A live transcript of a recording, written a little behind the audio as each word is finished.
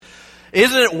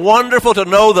Isn't it wonderful to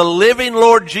know the living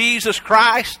Lord Jesus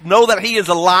Christ? Know that He is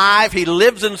alive. He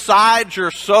lives inside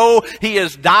your soul. He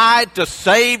has died to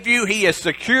save you. He has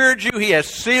secured you. He has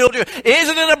sealed you.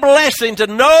 Isn't it a blessing to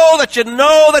know that you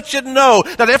know that you know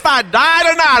that if I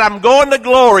die tonight, I'm going to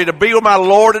glory to be with my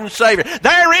Lord and Savior?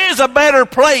 There is a better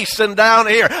place than down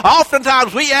here.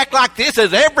 Oftentimes we act like this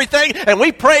is everything, and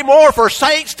we pray more for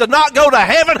saints to not go to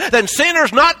heaven than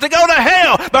sinners not to go to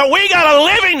hell. But we got a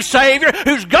living Savior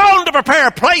who's gone to prepare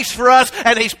a place for us,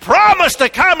 and He's promised to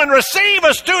come and receive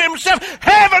us to Himself.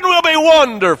 Heaven will be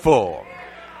wonderful.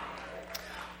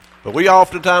 But we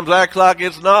oftentimes act like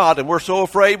it's not, and we're so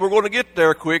afraid we're going to get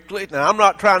there quickly. Now, I'm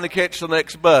not trying to catch the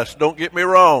next bus. Don't get me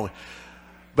wrong.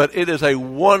 But it is a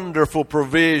wonderful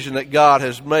provision that God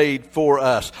has made for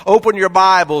us. Open your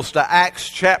Bibles to Acts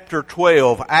chapter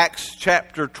 12. Acts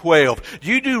chapter 12.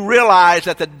 You do realize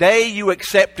that the day you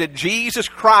accepted Jesus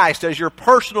Christ as your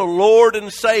personal Lord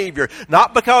and Savior,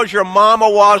 not because your mama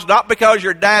was, not because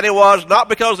your daddy was, not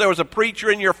because there was a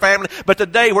preacher in your family, but the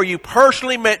day where you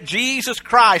personally met Jesus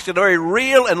Christ in a very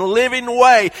real and living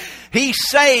way, He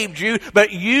saved you,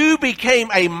 but you became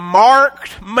a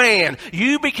marked man.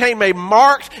 You became a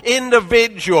marked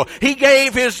individual. He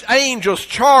gave His angels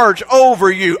charge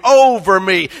over you, over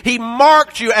me. He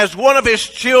marked you as one of His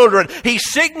children. He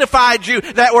signified you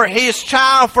that were His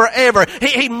child forever.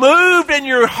 He moved in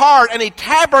your heart, and He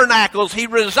tabernacles. He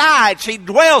resides. He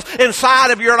dwells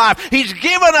inside of your life. He's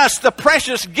given us the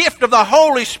precious gift of the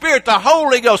Holy Spirit, the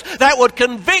Holy Ghost, that would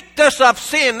convict us of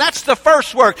sin. That's the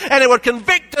first work. And it would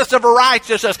convict us of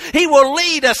righteousness. He will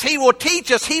lead us. He will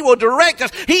teach us. He will direct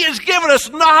us. He has given us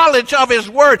knowledge of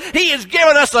His Word. He has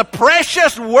given us a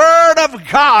precious Word of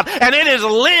God, and it is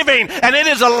living, and it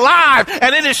is alive,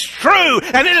 and it is true,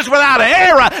 and it is without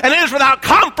error, and it is without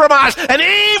compromise. And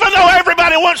even though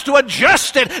everybody wants to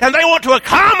adjust it, and they want to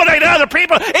accommodate other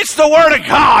people, it's the Word of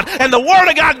God, and the Word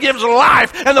of God gives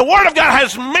life, and the Word of God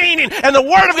has meaning, and the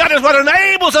Word of God is what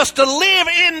enables us to live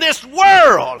in this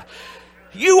world.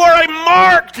 You are a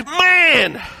marked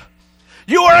man.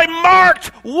 You are a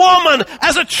marked woman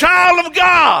as a child of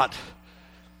God.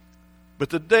 But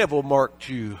the devil marked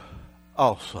you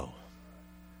also.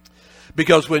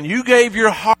 Because when you gave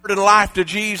your heart and life to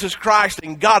Jesus Christ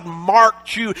and God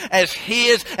marked you as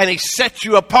His and He set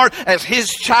you apart as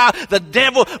His child, the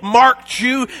devil marked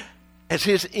you as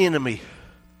his enemy.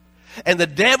 And the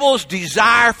devil's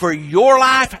desire for your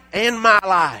life and my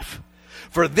life,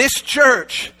 for this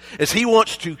church, is he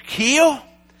wants to kill,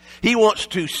 he wants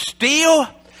to steal,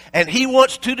 and he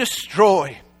wants to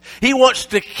destroy. He wants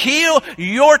to kill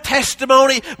your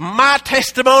testimony, my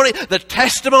testimony, the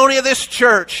testimony of this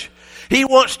church. He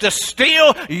wants to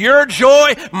steal your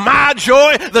joy, my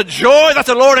joy, the joy that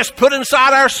the Lord has put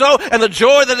inside our soul, and the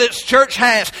joy that this church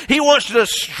has. He wants to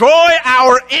destroy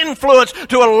our influence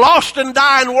to a lost and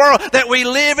dying world that we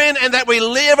live in and that we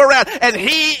live around. And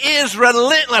He is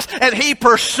relentless, and He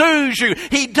pursues you.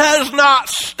 He does not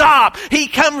stop. He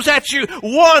comes at you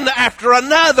one after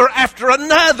another after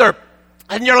another.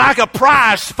 And you're like a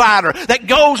prize fighter that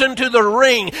goes into the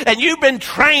ring, and you've been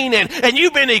training and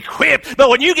you've been equipped. But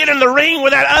when you get in the ring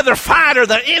with that other fighter,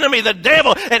 the enemy, the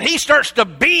devil, and he starts to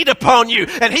beat upon you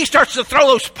and he starts to throw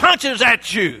those punches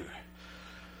at you.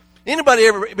 Anybody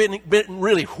ever been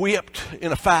really whipped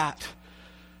in a fight?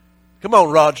 Come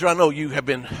on, Roger. I know you had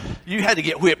to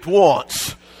get whipped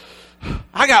once.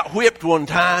 I got whipped one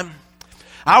time.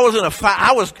 I was in a fight.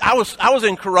 I was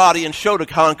in karate, in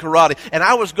Shotokan karate, and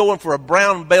I was going for a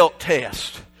brown belt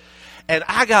test. And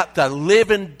I got the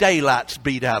living daylights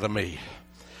beat out of me.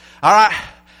 All right.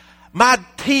 My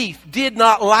teeth did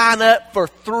not line up for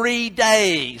 3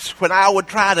 days when I would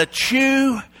try to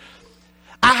chew.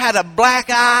 I had a black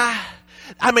eye.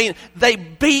 I mean, they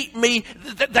beat me.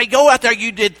 They go out there.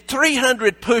 You did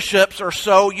 300 push-ups or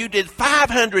so. You did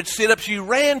 500 sit-ups. You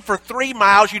ran for 3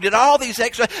 miles. You did all these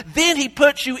extra. Then he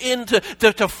puts you into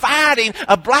fighting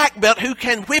a black belt who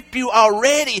can whip you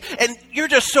already. And you're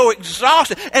just so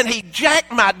exhausted. And he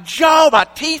jacked my jaw. My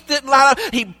teeth didn't line up.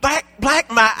 He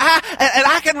blacked my eye. And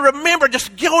I can remember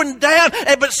just going down.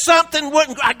 But something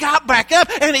wouldn't. I got back up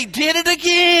and he did it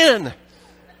again.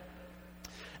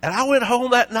 And I went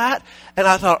home that night, and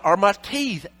I thought, are my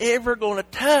teeth ever going to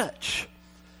touch?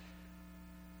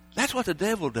 That's what the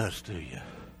devil does to you.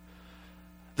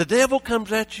 The devil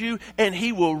comes at you, and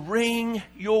he will ring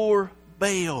your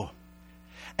bell.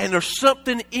 And there's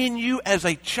something in you as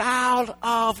a child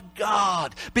of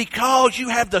God, because you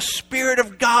have the Spirit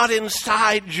of God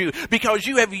inside you, because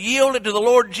you have yielded to the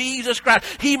Lord Jesus Christ.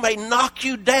 He may knock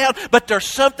you down, but there's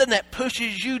something that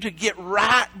pushes you to get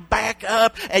right back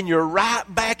up, and you're right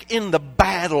back in the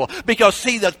battle. Because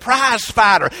see, the prize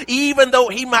fighter, even though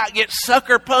he might get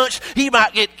sucker punched, he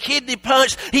might get kidney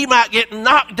punched, he might get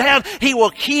knocked down, he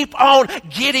will keep on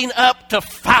getting up to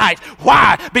fight.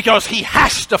 Why? Because he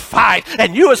has to fight.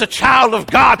 And you as a child of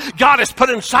God, God has put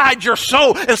inside your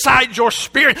soul, inside your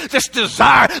spirit, this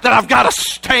desire that I've got to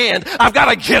stand. I've got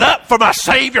to get up for my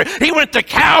Savior. He went to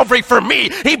Calvary for me.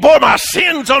 He bore my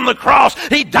sins on the cross.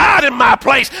 He died in my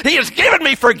place. He has given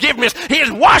me forgiveness. He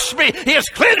has washed me. He has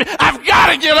cleansed me. I've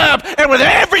got to get up. And with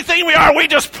everything we are, we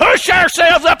just push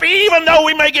ourselves up, even though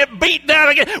we may get beat down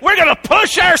again. We're going to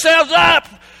push ourselves up.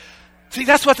 See,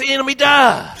 that's what the enemy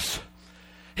does.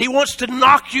 He wants to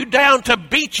knock you down, to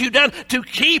beat you down, to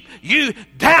keep you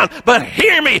down. But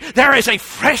hear me, there is a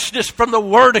freshness from the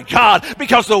Word of God,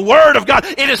 because the Word of God,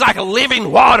 it is like living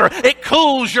water. It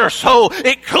cools your soul.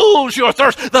 It cools your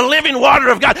thirst. The living water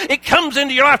of God, it comes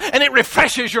into your life and it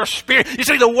refreshes your spirit. You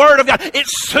see, the Word of God, it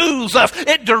soothes us.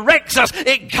 It directs us.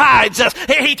 It guides us.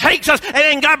 He takes us, and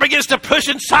then God begins to push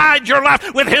inside your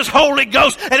life with His Holy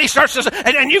Ghost, and He starts to,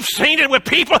 and you've seen it with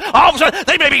people. All of a sudden,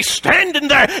 they may be standing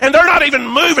there and they're not even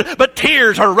moving, but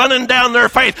tears are running down their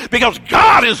face because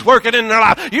God is working in their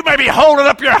life. You may be holding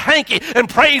up your hanky and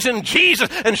praising Jesus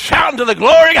and shouting to the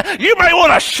glory of God. You may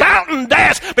want to shout and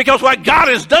dance because what God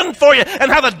has done for you and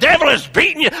how the devil has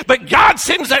beaten you. But God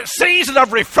sends that season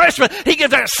of refreshment. He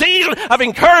gives that season of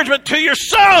encouragement to your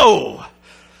soul.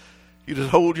 You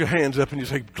just hold your hands up and you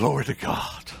say, glory to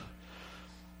God.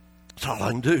 That's all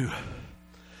I can do.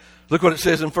 Look what it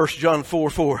says in 1 John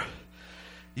 4:4.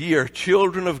 Ye are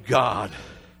children of God,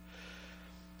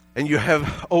 and you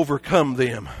have overcome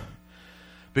them,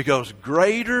 because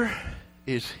greater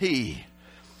is He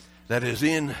that is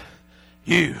in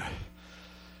you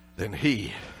than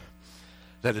he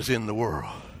that is in the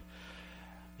world.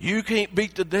 You can't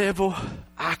beat the devil.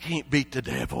 I can't beat the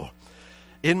devil.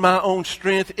 In my own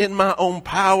strength, in my own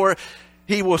power,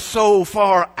 he will so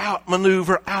far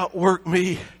outmaneuver, outwork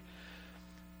me.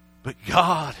 But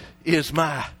God is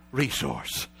my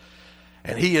resource.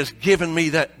 And He has given me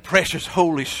that precious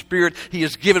Holy Spirit. He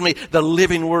has given me the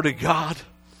living Word of God.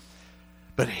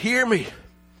 But hear me.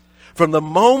 From the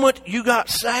moment you got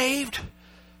saved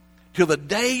till the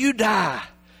day you die,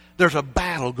 there's a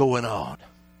battle going on.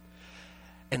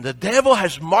 And the devil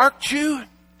has marked you.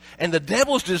 And the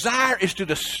devil's desire is to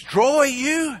destroy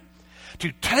you,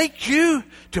 to take you,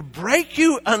 to break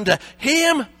you unto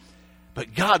him.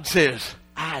 But God says,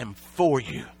 I am for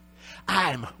you.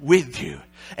 I am with you.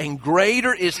 And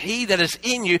greater is He that is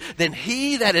in you than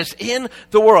he that is in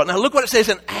the world. Now look what it says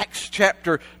in Acts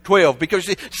chapter 12. Because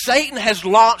see, Satan has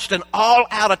launched an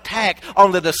all-out attack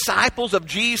on the disciples of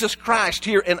Jesus Christ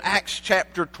here in Acts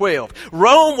chapter 12.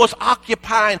 Rome was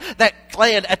occupying that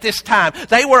land at this time.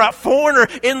 They were a foreigner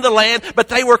in the land, but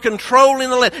they were controlling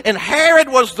the land. And Herod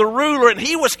was the ruler, and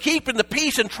he was keeping the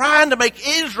peace and trying to make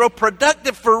Israel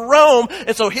productive for Rome.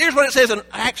 And so here's what it says in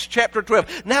Acts chapter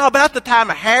 12. Now about the time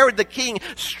Herod the king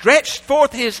stretched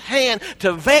forth his hand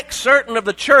to vex certain of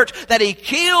the church, that he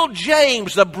killed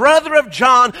James, the brother of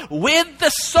John, with the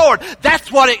sword.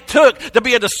 That's what it took to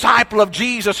be a disciple of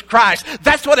Jesus Christ.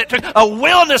 That's what it took. A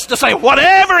willingness to say,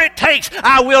 whatever it takes,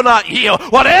 I will not yield.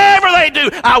 Whatever they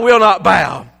do, I will not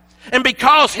bow. And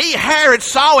because Herod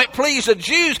saw it pleased the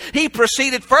Jews, he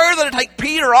proceeded further to take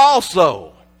Peter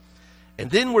also.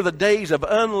 And then were the days of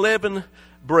unleavened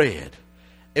bread.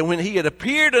 And when he had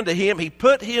appeared unto him, he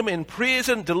put him in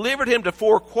prison, delivered him to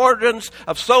 4 quadrants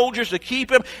of soldiers to keep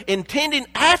him, intending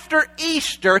after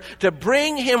Easter to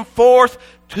bring him forth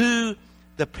to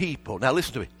the people. Now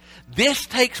listen to me. This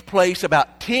takes place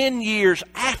about 10 years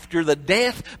after the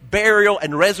death, burial,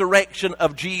 and resurrection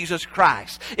of Jesus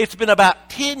Christ. It's been about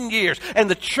 10 years, and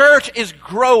the church is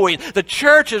growing. The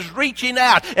church is reaching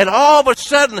out, and all of a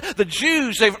sudden, the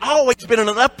Jews, they've always been in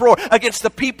an uproar against the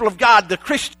people of God, the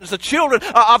Christians, the children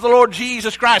of the Lord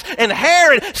Jesus Christ. And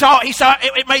Herod saw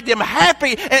it made them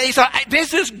happy, and he saw,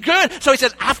 this is good. So he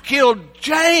says, I've killed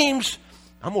James.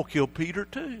 I'm going to kill Peter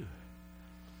too.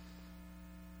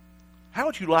 How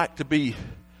would you like to be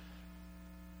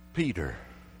Peter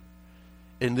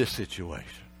in this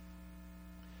situation?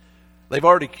 They've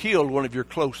already killed one of your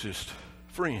closest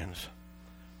friends.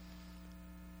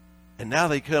 And now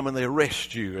they come and they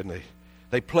arrest you and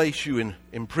they place you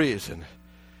in prison.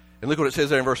 And look what it says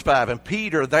there in verse 5. And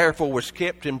Peter therefore was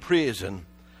kept in prison,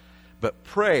 but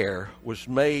prayer was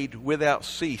made without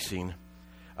ceasing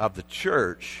of the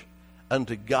church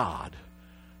unto God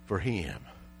for him.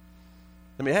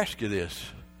 Let me ask you this.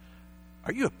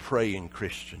 Are you a praying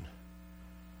Christian?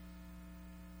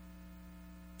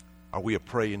 Are we a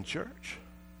praying church?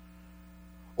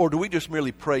 Or do we just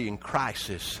merely pray in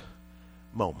crisis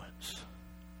moments?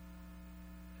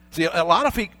 See, a lot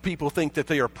of people think that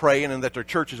they are praying and that their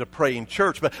church is a praying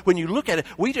church. But when you look at it,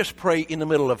 we just pray in the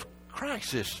middle of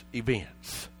crisis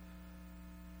events.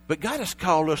 But God has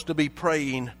called us to be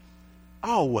praying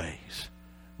always.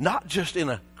 Not just in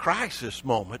a crisis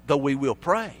moment, though we will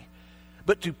pray.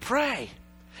 But to pray.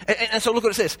 And so look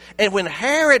what it says. And when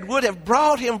Herod would have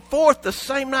brought him forth the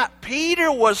same night,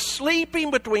 Peter was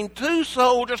sleeping between two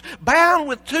soldiers, bound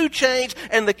with two chains,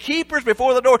 and the keepers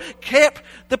before the door kept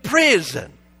the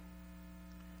prison.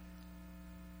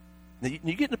 Now,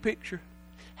 you get the picture?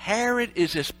 Herod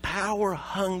is this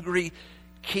power-hungry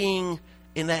king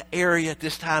in that area at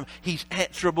this time. He's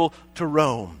answerable to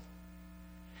Rome.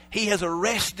 He has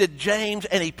arrested James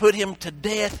and he put him to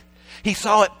death. He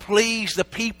saw it please the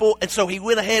people, and so he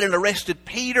went ahead and arrested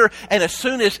Peter. And as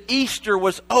soon as Easter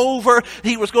was over,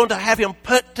 he was going to have him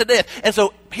put to death. And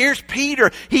so here's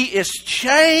Peter. He is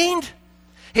chained.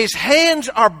 His hands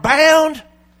are bound.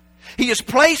 He is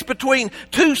placed between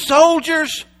two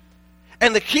soldiers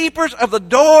and the keepers of the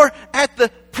door at the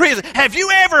prison. Have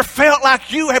you ever felt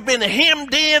like you have been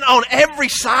hemmed in on every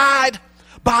side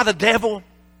by the devil?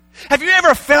 Have you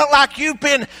ever felt like you've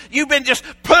been just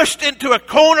pushed into a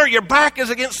corner, your back is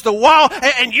against the wall,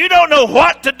 and you don't know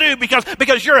what to do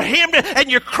because you're hemmed in, and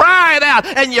you're crying out,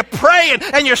 and you're praying,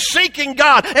 and you're seeking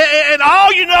God, and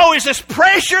all you know is this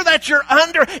pressure that you're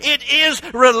under, it is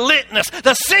relentless.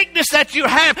 The sickness that you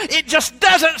have, it just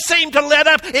doesn't seem to let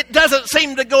up. It doesn't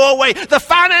seem to go away. The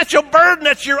financial burden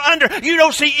that you're under, you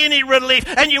don't see any relief,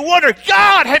 and you wonder,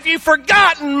 God, have you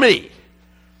forgotten me?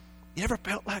 You ever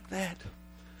felt like that?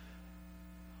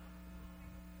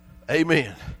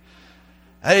 Amen.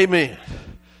 Amen.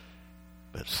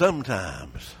 But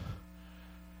sometimes,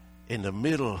 in the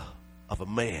middle of a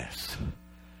mess,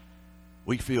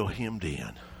 we feel hemmed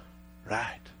in,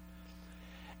 right?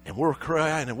 And we're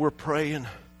crying and we're praying,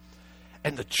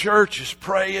 and the church is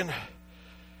praying.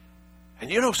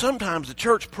 And you know, sometimes the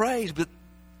church prays, but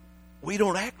we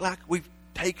don't act like we've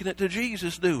taken it to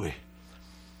Jesus, do we?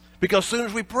 Because as soon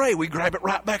as we pray, we grab it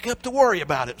right back up to worry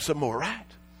about it some more, right?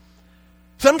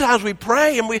 Sometimes we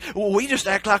pray and we just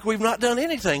act like we've not done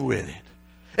anything with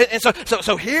it. And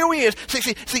so here we is.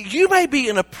 See, you may be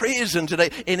in a prison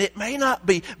today, and it may not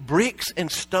be bricks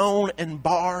and stone and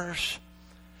bars,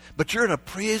 but you're in a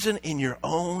prison in your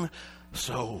own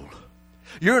soul.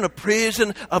 You're in a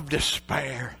prison of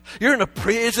despair. You're in a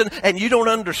prison and you don't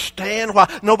understand why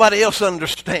nobody else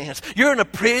understands. You're in a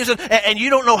prison and you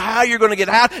don't know how you're going to get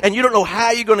out, and you don't know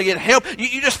how you're going to get help.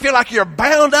 You just feel like you're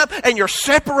bound up and you're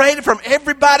separated from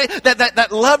everybody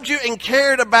that loved you and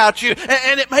cared about you.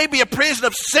 And it may be a prison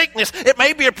of sickness. It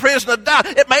may be a prison of doubt.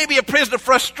 It may be a prison of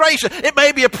frustration. It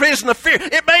may be a prison of fear.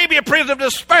 It may be a prison of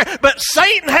despair. But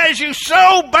Satan has you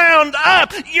so bound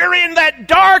up, you're in that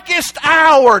darkest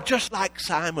hour, just like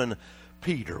Simon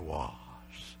Peter was.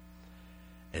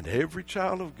 And every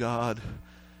child of God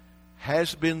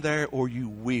has been there, or you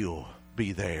will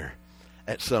be there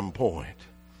at some point.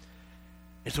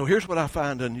 And so here's what I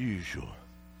find unusual.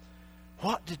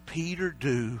 What did Peter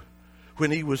do when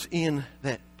he was in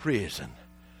that prison?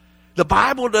 The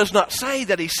Bible does not say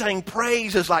that he sang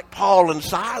praises like Paul and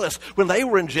Silas when they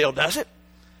were in jail, does it?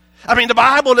 I mean, the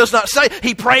Bible does not say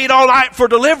he prayed all night for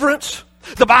deliverance.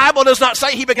 The Bible does not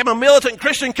say he became a militant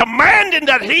Christian commanding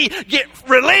that he get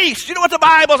released. You know what the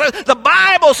Bible says? The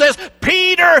Bible says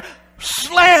Peter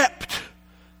slept.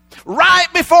 Right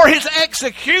before his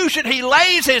execution, he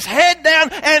lays his head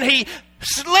down and he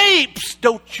sleeps.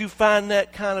 Don't you find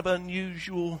that kind of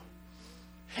unusual?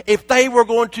 If they were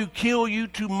going to kill you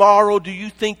tomorrow, do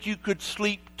you think you could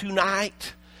sleep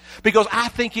tonight? Because I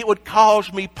think it would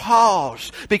cause me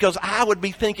pause. Because I would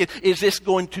be thinking, is this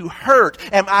going to hurt?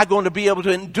 Am I going to be able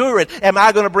to endure it? Am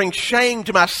I going to bring shame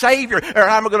to my Savior? Or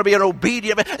am I going to be an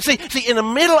obedient man? See, in the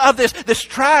middle of this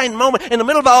trying moment, in the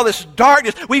middle of all this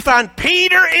darkness, we find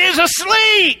Peter is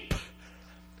asleep.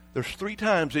 There's 3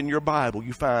 times in your Bible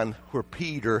you find where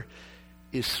Peter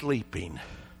is sleeping.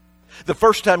 The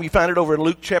first time you find it over in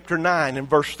Luke chapter 9 and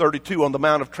verse 32 on the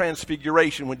Mount of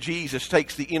Transfiguration, when Jesus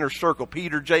takes the inner circle,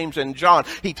 Peter, James, and John.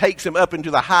 He takes them up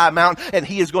into the high mountain, and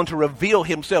he is going to reveal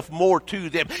himself more to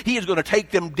them. He is going to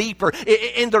take them deeper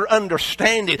in their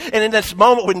understanding. And in this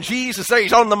moment when Jesus says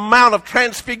he's on the Mount of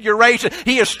Transfiguration,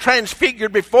 he is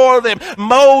transfigured before them.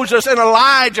 Moses and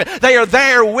Elijah, they are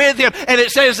there with him. And it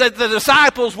says that the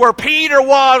disciples where Peter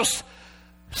was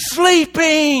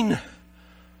sleeping.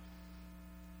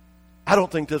 I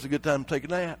don't think that's a good time to take a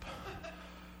nap.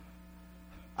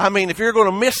 I mean, if you're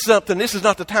going to miss something, this is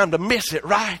not the time to miss it,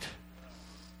 right?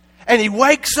 And he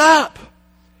wakes up.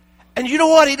 And you know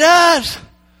what he does?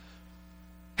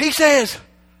 He says,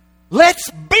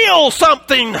 let's build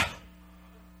something.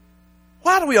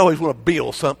 Why do we always want to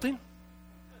build something?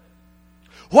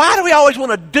 Why do we always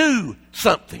want to do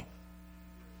something?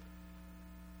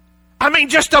 I mean,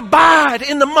 just abide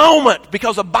in the moment,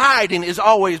 because abiding is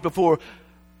always before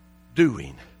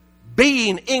doing.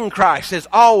 Being in Christ is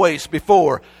always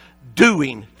before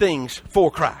doing things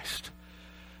for Christ.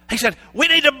 He said, we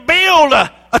need to build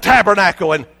a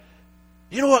tabernacle. And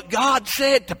you know what God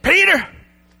said to Peter?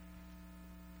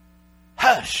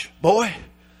 Hush, boy.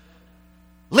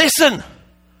 Listen.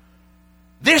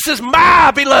 This is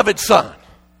my beloved Son.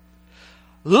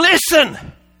 Listen.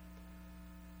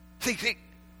 See,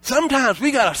 sometimes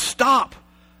we got to stop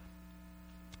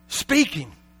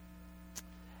speaking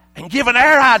and giving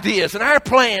our ideas and our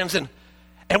plans, and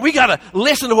we got to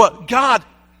listen to what God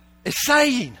is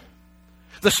saying.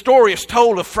 The story is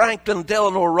told of Franklin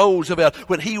Delano Roosevelt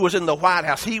when he was in the White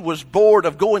House. He was bored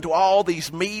of going to all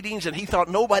these meetings, and he thought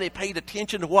nobody paid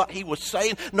attention to what he was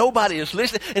saying. Nobody is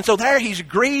listening. And so there he's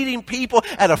greeting people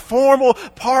at a formal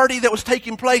party that was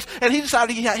taking place, and he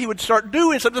decided he would start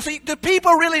doing something. See, do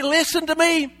people really listen to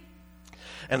me?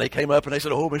 And they came up and they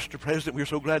said, oh, Mr. President, we're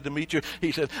so glad to meet you.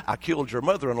 He said, I killed your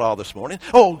mother-in-law this morning.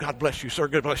 Oh, God bless you, sir.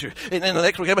 God bless you. And then the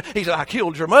next one came up, he said, I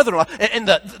killed your mother-in-law. And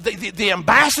the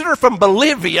ambassador from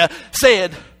Bolivia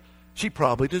said, she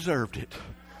probably deserved it.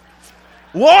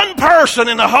 One person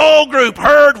in the whole group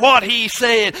heard what he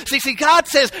said. See, God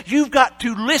says you've got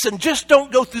to listen. Just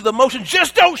don't go through the motions.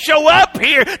 Just don't show up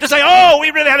here to say, oh,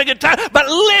 we really had a good time. But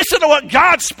listen to what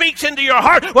God speaks into your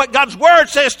heart, what God's word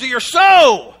says to your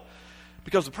soul.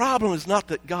 Because the problem is not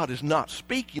that God is not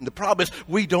speaking. The problem is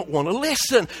we don't want to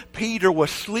listen. Peter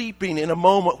was sleeping in a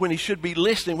moment when he should be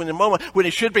listening, in a moment when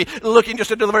he should be looking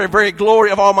just into the very, very glory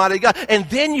of Almighty God. And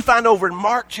then you find over in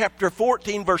Mark chapter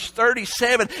 14, verse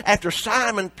 37, after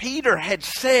Simon Peter had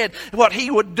said what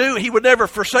he would do, he would never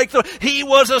forsake them. He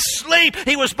was asleep.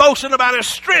 He was boasting about his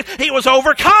strength. He was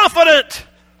overconfident.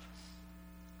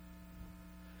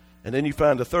 And then you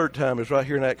find the third time is right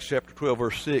here in Acts chapter 12,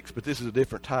 verse 6. But this is a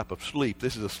different type of sleep.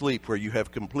 This is a sleep where you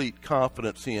have complete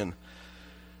confidence in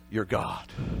your God.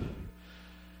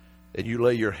 And you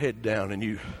lay your head down and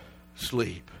you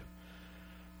sleep.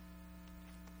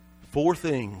 4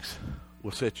 things will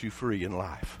set you free in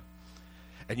life.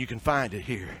 And you can find it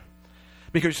here.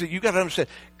 Because you got to understand,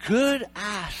 could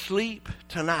I sleep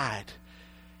tonight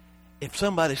if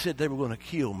somebody said they were going to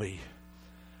kill me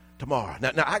tomorrow?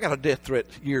 Now, I got a death threat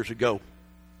years ago.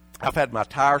 I've had my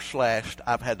tires slashed.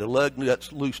 I've had the lug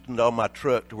nuts loosened on my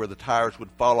truck to where the tires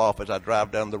would fall off as I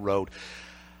drive down the road.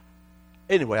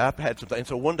 Anyway, I've had some things. And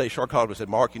so one day, Shar called me and said,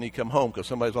 Mark, you need to come home because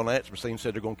somebody's on the answer machine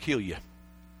said they're going to kill you.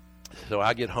 So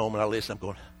I get home and I listen. I'm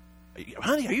going,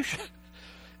 honey, are you sure?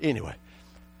 Anyway,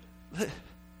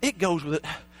 it goes with it.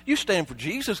 You stand for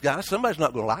Jesus, guys. Somebody's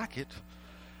not going to like it.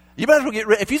 You might as well get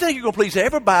ready. If you think you're going to please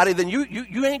everybody, then you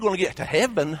ain't going to get to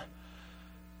heaven,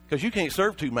 because you can't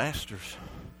serve 2 masters.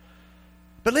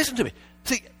 But listen to me.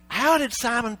 See, how did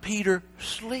Simon Peter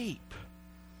sleep?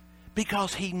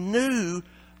 Because he knew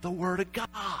the Word of God.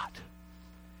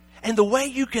 And the way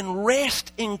you can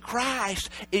rest in Christ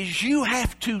is you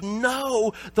have to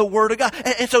know the Word of God.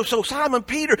 And so Simon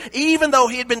Peter, even though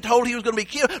he had been told he was going to be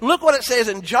killed, look what it says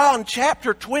in John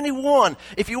chapter 21.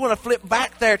 If you want to flip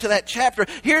back there to that chapter,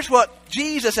 here's what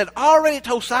Jesus had already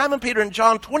told Simon Peter in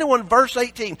John 21, verse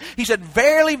 18. He said,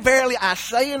 verily, verily, I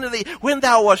say unto thee, when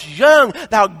thou wast young,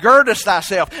 thou girdest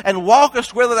thyself, and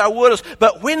walkest whither thou wouldest.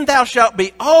 But when thou shalt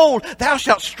be old, thou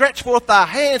shalt stretch forth thy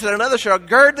hands, and another shall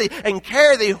gird thee, and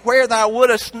carry thee where thou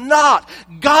wouldest not.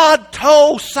 God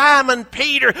told Simon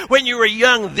Peter, when you were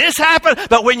young, this happened,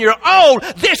 but when you're old,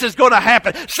 this is going to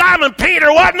happen. Simon Peter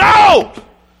wasn't old.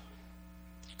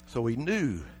 So he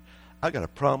knew, I got a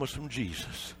promise from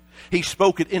Jesus. He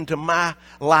spoke it into my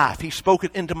life. He spoke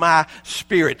it into my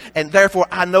spirit. And therefore,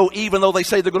 I know even though they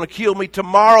say they're going to kill me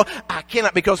tomorrow, I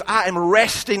cannot, because I am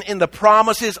resting in the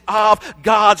promises of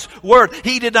God's Word.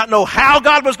 He did not know how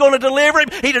God was going to deliver him.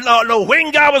 He did not know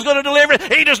when God was going to deliver him.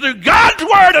 He just knew God's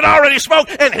Word had already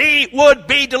spoken, and he would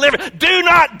be delivered. Do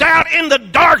not doubt in the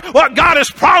dark what God has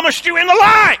promised you in the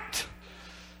light.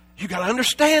 You got to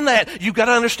understand that. You got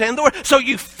to understand the Word. So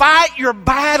you fight your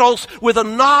battles with a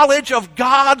knowledge of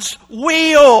God's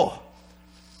will.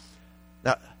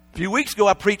 Now, a few weeks ago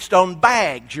I preached on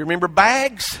bags. You remember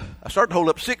bags? I started to hold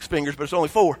up 6 fingers, but it's only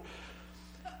 4.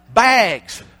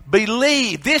 bags.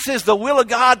 Believe. This is the will of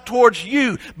God towards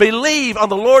you. Believe on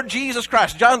the Lord Jesus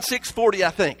Christ. John 6:40, I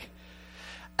think.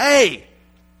 A,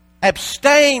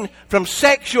 abstain from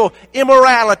sexual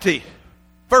immorality.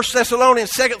 1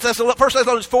 Thessalonians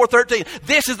 4:13.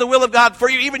 This is the will of God for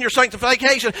you, even your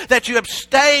sanctification, that you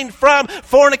abstain from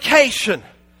fornication.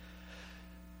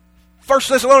 1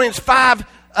 Thessalonians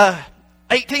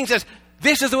 5:18 says,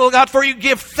 this is the will of God for you.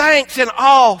 Give thanks in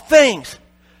all things.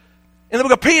 In the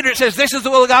book of Peter, it says, this is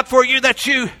the will of God for you, that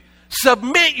you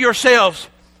submit yourselves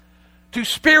to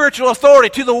spiritual authority,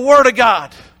 to the Word of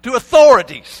God, to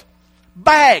authorities.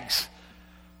 Bags.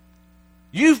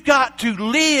 You've got to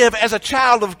live as a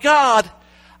child of God,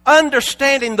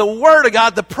 understanding the Word of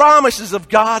God, the promises of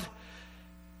God,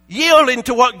 yielding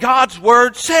to what God's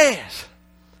Word says.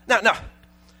 Now,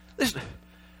 listen.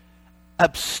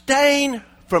 Abstain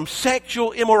from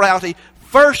sexual immorality.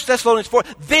 1 Thessalonians 4.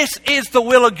 This is the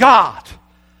will of God.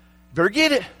 Better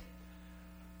get it.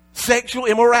 Sexual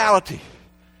immorality.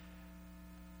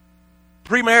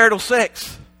 Premarital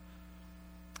sex.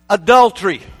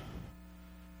 Adultery.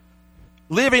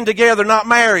 Living together, not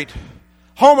married.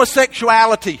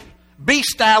 Homosexuality.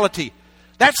 Bestiality.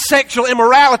 That's sexual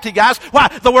immorality, guys. Why?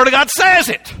 The Word of God says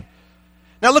it.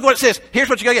 Now look what it says. Here's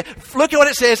what you got to get. Look at what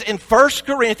it says in 1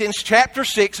 Corinthians chapter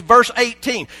 6, verse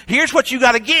 18. Here's what you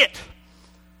got to get.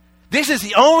 This is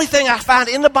the only thing I find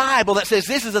in the Bible that says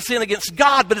this is a sin against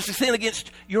God, but it's a sin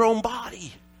against your own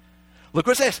body. Look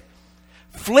what it says.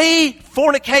 Flee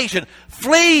fornication.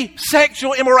 Flee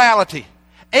sexual immorality.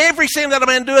 Every sin that a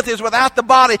man doeth is without the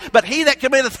body, but he that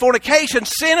committeth fornication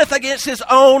sinneth against his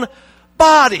own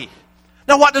body.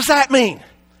 Now what does that mean?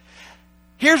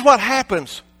 Here's what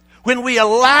happens when we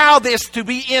allow this to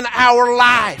be in our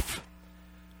life.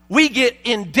 We get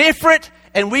indifferent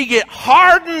and we get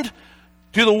hardened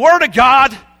to the Word of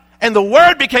God, and the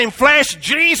Word became flesh,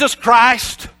 Jesus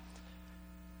Christ.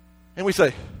 And we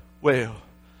say, well,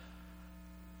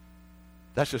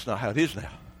 that's just not how it is now.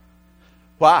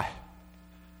 Why?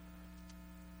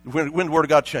 When the Word of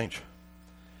God change?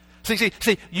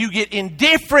 See, you get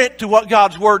indifferent to what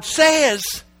God's Word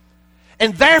says,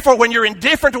 and therefore when you're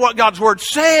indifferent to what God's Word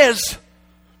says,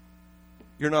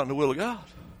 you're not in the will of God.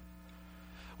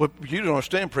 Well, you don't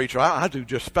understand, preacher. I do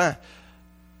just fine.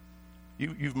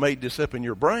 You've made this up in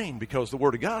your brain because the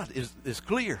Word of God is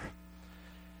clear.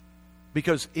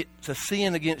 Because it's a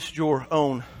sin against your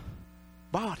own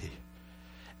body.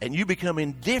 And you become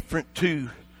indifferent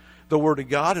to the Word of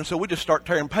God, and so we just start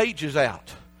tearing pages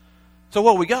out. So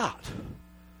what we got?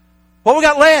 What we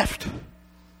got left?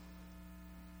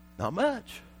 Not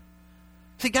much.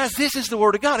 See, guys, this is the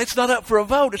Word of God. It's not up for a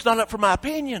vote. It's not up for my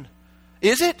opinion.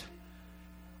 Is it?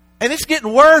 And it's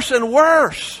getting worse and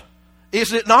worse.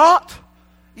 Is it not?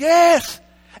 Yes.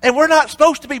 And we're not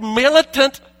supposed to be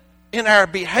militant in our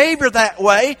behavior that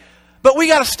way, but we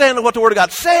got to stand on what the Word of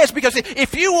God says, because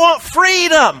if you want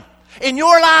freedom in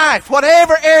your life,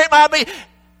 whatever area it might be,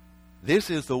 this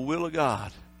is the will of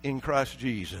God in Christ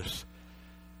Jesus.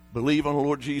 Believe on the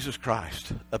Lord Jesus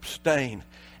Christ. Abstain.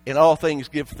 In all things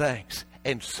give thanks.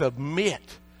 And submit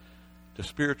to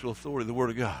spiritual authority, the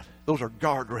Word of God. Those are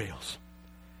guardrails.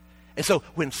 And so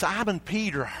when Simon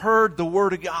Peter heard the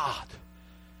Word of God,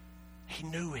 he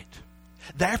knew it.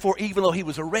 Therefore, even though he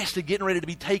was arrested, getting ready to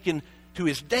be taken to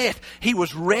his death, he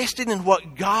was resting in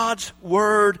what God's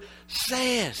Word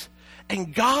says.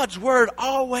 And God's Word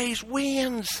always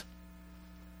wins.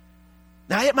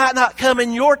 Now, it might not come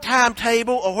in your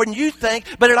timetable or when you think,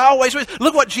 but it always wins.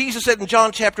 Look what Jesus said in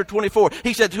John chapter 24.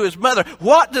 He said to his mother,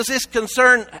 what does this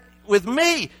concern with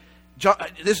me?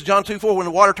 This is John 2:4, when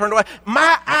the water turned away.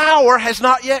 My hour has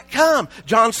not yet come.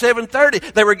 John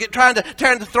 7:30, they were trying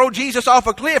to throw Jesus off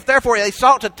a cliff. Therefore, they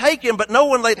sought to take him, but no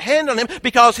one laid hand on him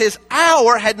because his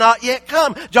hour had not yet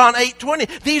come. John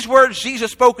 8:20, these words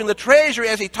Jesus spoke in the treasury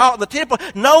as he taught in the temple.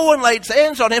 No one laid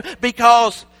hands on him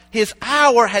because his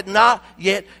hour had not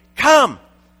yet come.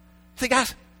 See,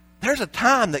 guys, there's a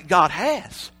time that God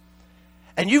has.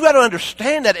 And you've got to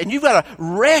understand that, and you've got to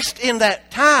rest in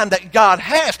that time that God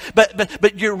has.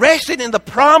 But you're resting in the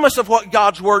promise of what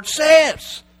God's Word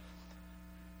says.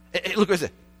 Look what it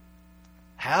says.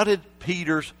 How did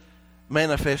Peter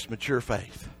manifest mature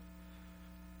faith?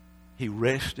 He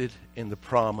rested in the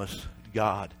promise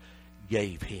God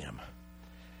gave him.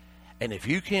 And if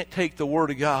you can't take the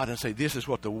Word of God and say, this is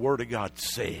what the Word of God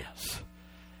says,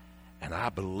 and I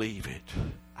believe it,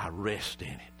 I rest in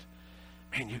it,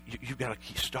 man, you've got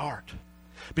to start.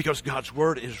 Because God's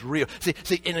Word is real.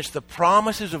 See, and it's the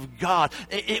promises of God.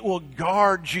 It will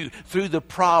guard you through the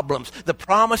problems. The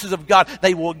promises of God,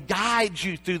 they will guide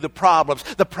you through the problems.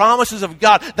 The promises of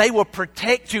God, they will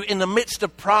protect you in the midst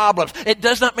of problems. It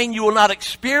does not mean you will not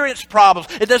experience problems.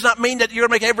 It does not mean that you're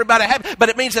going to make everybody happy, but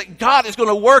it means that God is going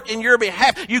to work in your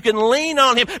behalf. You can lean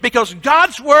on Him because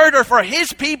God's Word are for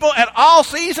His people at all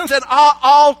seasons and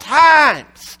all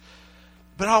times.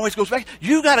 But it always goes back.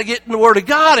 You got to get in the Word of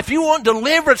God. If you want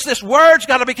deliverance, this Word's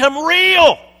got to become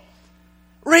real.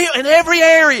 Real in every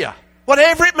area,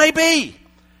 whatever it may be.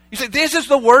 You say, this is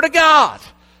the Word of God.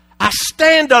 I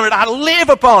stand on it. I live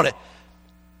upon it.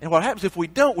 And what happens if we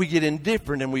don't? We get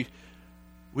indifferent and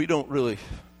we don't really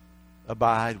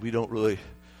abide. We don't really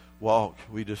walk.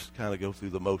 We just kind of go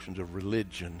through the motions of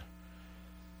religion.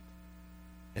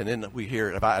 And then we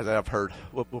hear, as I've heard,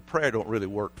 well, prayer don't really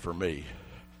work for me.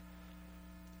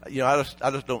 You know,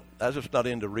 I just not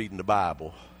into reading the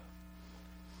Bible.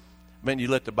 Man, you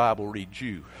let the Bible read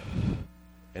you,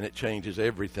 and it changes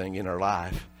everything in our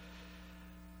life.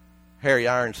 Harry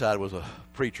Ironside was a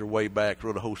preacher way back,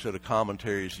 wrote a whole set of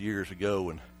commentaries years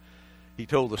ago, and he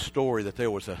told the story that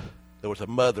there was a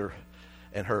mother,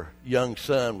 and her young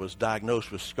son was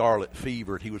diagnosed with scarlet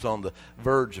fever, and he was on the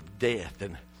verge of death,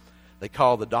 and they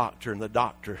called the doctor, and the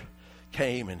doctor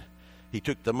came, and he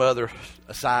took the mother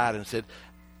aside and said,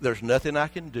 "There's nothing I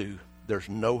can do. There's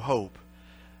no hope.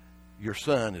 Your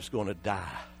son is going to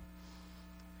die."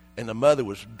 And the mother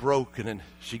was broken, and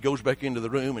she goes back into the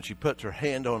room, and she puts her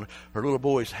hand on her little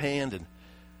boy's hand, and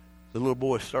the little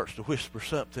boy starts to whisper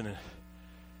something, and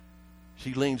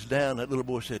she leans down. That little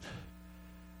boy said,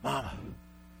 "Mama,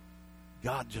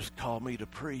 God just called me to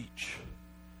preach."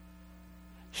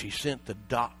 She sent the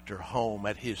doctor home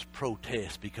at his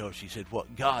protest because she said,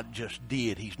 what God just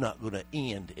did, He's not going to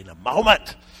end in a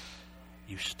moment.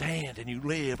 You stand and you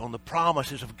live on the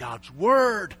promises of God's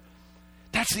Word.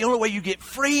 That's the only way you get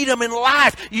freedom in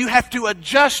life. You have to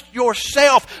adjust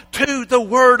yourself to the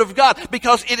Word of God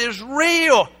because it is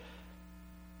real.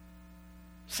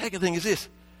 Second thing is this.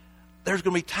 There's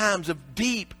going to be times of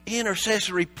deep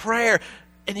intercessory prayer,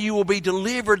 and you will be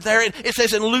delivered there. It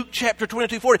says in Luke chapter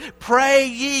 22:40, pray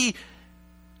ye,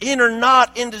 enter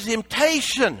not into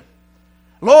temptation.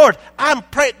 Lord, I'm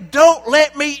praying, don't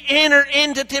let me enter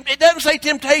into temptation. It doesn't say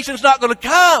temptation's not going to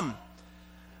come.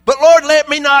 But Lord, let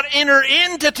me not enter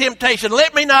into temptation.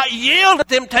 Let me not yield to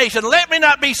temptation. Let me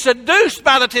not be seduced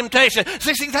by the temptation.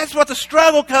 See, that's what the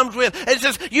struggle comes with. It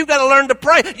says, you've got to learn to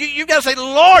pray. You've got to say,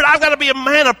 Lord, I've got to be a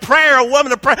man of prayer, a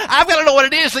woman of prayer. I've got to know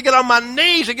what it is to get on my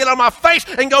knees and get on my face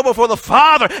and go before the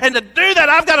Father. And to do that,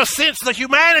 I've got to sense the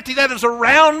humanity that is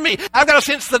around me. I've got to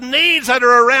sense the needs that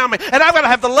are around me. And I've got to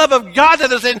have the love of God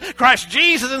that is in Christ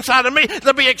Jesus inside of me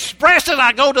to be expressed as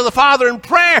I go to the Father in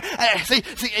prayer. See,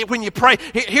 when you pray,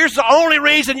 here's the only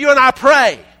reason you and I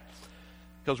pray.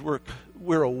 Because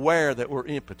we're aware that we're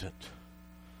impotent.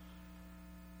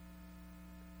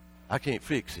 I can't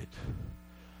fix it.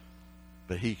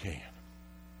 But He can.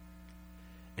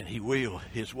 And He will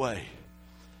His way.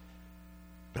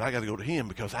 But I got to go to Him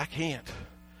because I can't.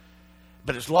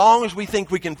 But as long as we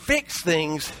think we can fix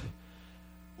things,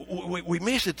 we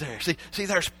miss it there. See,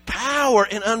 there's power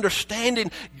in understanding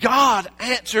God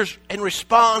answers and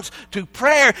responds to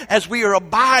prayer as we are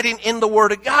abiding in the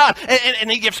Word of God. And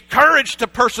He gives courage to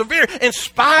persevere in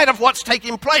spite of what's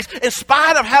taking place. In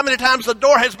spite of how many times the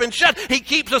door has been shut, He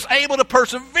keeps us able to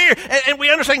persevere. And we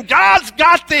understand God's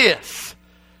got this.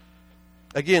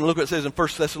 Again, look what it says in 1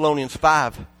 Thessalonians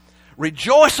 5.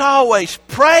 Rejoice always,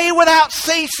 pray without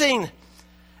ceasing.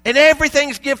 In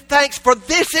everything give thanks, for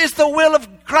this is the will of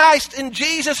Christ in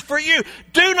Jesus for you.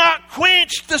 Do not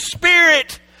quench the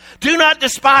Spirit. Do not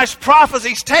despise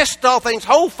prophecies. Test all things.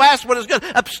 Hold fast what is good.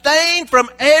 Abstain from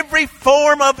every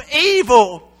form of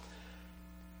evil.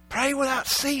 Pray without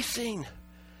ceasing.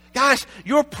 Guys,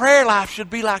 your prayer life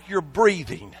should be like your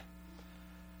breathing.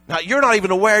 Now, you're not even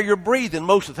aware you're breathing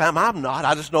most of the time. I'm not.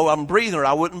 I just know I'm breathing or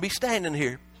I wouldn't be standing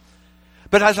here.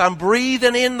 But as I'm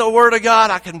breathing in the Word of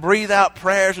God, I can breathe out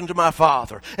prayers into my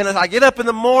Father. And as I get up in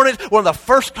the morning, one of the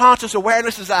first conscious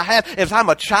awarenesses I have is I'm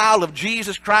a child of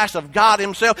Jesus Christ, of God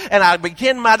Himself. And I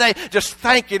begin my day just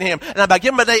thanking Him. And I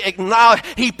begin my day acknowledging.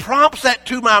 He prompts that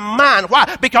to my mind.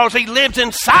 Why? Because He lives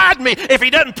inside me. If He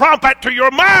doesn't prompt that to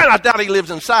your mind, I doubt He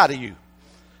lives inside of you.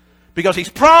 Because He's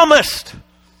promised.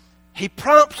 He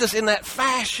prompts us in that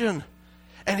fashion.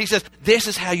 And He says, this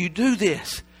is how you do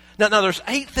this. Now, there's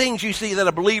 8 things you see that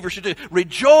a believer should do.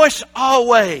 Rejoice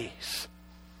always.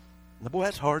 Now, boy,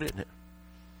 that's hard, isn't it?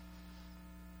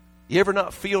 You ever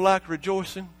not feel like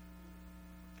rejoicing?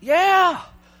 Yeah.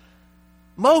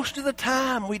 most of the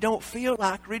time we don't feel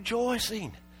like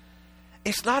rejoicing.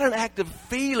 It's not an act of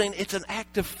feeling, it's an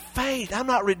act of faith. I'm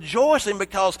not rejoicing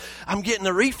because I'm getting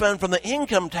a refund from the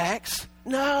income tax.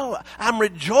 No, I'm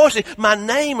rejoicing. My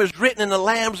name is written in the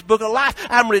Lamb's Book of Life.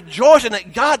 I'm rejoicing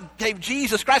that God gave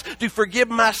Jesus Christ to forgive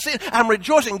my sin. I'm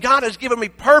rejoicing God has given me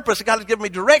purpose. God has given me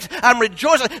direction. I'm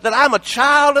rejoicing that I'm a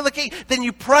child of the King. Then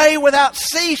you pray without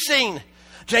ceasing.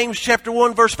 James chapter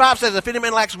 1 verse 5 says, if any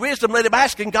man lacks wisdom, let him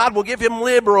ask, and God will give him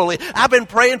liberally. I've been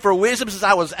praying for wisdom since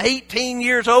I was 18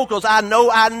 years old because I know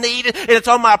I need it, and it's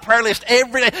on my prayer list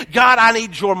every day. God, I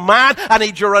need your mind. I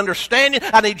need your understanding.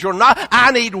 I need your knowledge.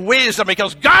 I need wisdom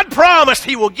because God promised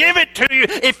He will give it to you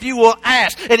if you will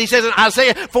ask. And He says in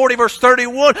Isaiah 40 verse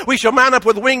 31, we shall mount up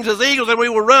with wings as eagles and we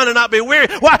will run and not be weary.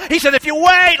 Why? He said, if you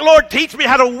wait, Lord, teach me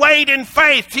how to wait in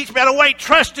faith. Teach me how to wait,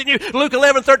 trust in you. Luke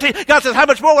 11:13, God says, how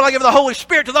much more will I give the Holy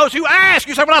Spirit to those who ask?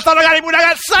 You say, well, I thought I got Him when I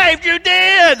got saved. You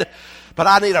did. But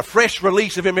I need a fresh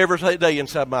release of Him every day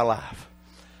inside my life.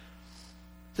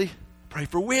 See, pray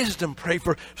for wisdom. Pray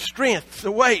for strength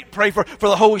to wait. Pray for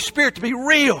the Holy Spirit to be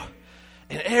real.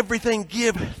 And everything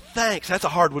give thanks. That's a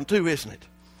hard one too, isn't it?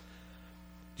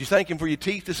 Did you thank Him for your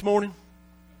teeth this morning?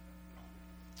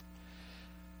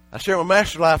 I shared my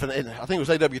Master Life, and I think it was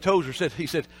A.W. Tozer he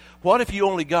said, what if you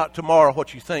only got tomorrow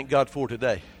what you thank God for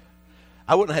today?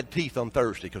 I wouldn't have had teeth on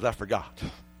Thursday because I forgot.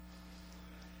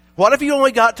 What if you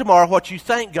only got tomorrow what you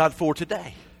thank God for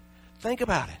today? Think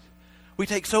about it. We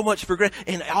take so much for granted.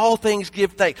 In all things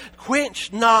give thanks.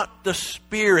 Quench not the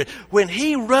Spirit. When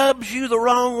He rubs you the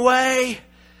wrong way,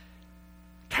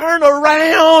 turn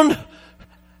around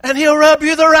and He'll rub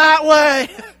you the right way.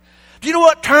 Do you know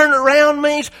what turn around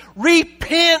means?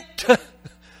 Repent.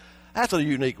 That's a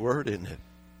unique word, isn't it?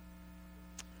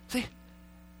 See,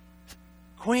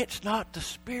 quench not the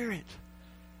Spirit.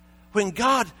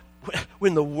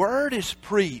 When the Word is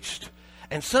preached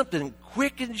and something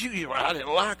quickens you, well, I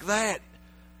didn't like that.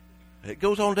 It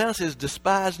goes on down and says,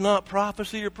 despise not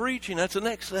prophecy or preaching. That's the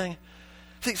next thing.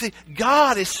 See,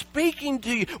 God is speaking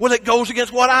to you. Well, it goes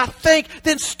against what I think.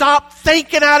 Then stop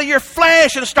thinking out of your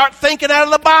flesh and start thinking out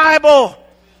of the Bible.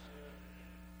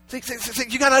 See,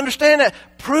 you got to understand that.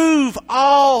 Prove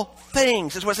all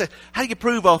things. That's what it says. How do you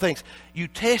prove all things? You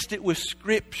test it with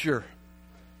Scripture.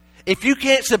 If you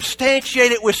can't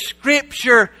substantiate it with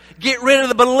Scripture, get rid of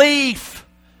the belief.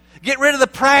 Get rid of the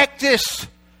practice.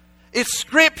 It's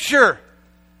Scripture.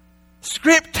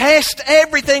 Test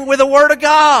everything with the Word of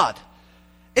God.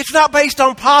 It's not based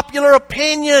on popular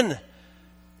opinion.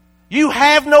 You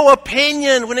have no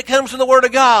opinion when it comes to the Word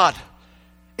of God.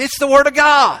 It's the Word of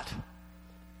God.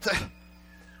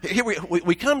 Here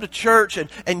we come to church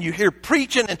and you hear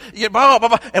preaching and blah, blah,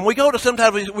 blah, and we go to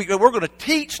sometimes we're going to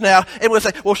teach now and we'll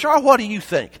say, well, Char, what do you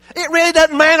think? It really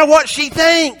doesn't matter what she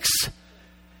thinks.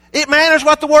 It matters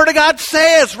what the Word of God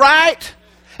says, right?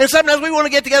 And sometimes we want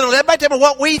to get together and everybody tell me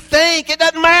what we think. It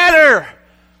doesn't matter.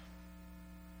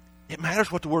 It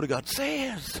matters what the Word of God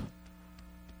says.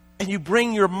 And you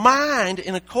bring your mind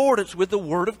in accordance with the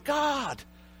Word of God.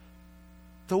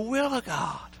 The will of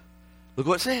God. Look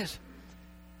what it says.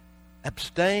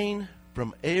 Abstain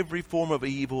from every form of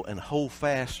evil and hold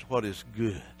fast what is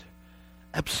good.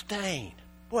 Abstain.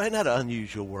 Boy, isn't that an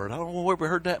unusual word? I don't know where we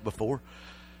heard that before.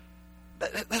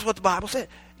 That's what the Bible said.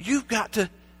 You've got to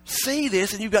see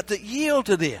this and you've got to yield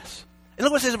to this. And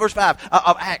look what it says in verse 5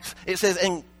 of Acts. It says,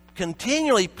 and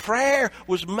continually prayer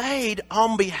was made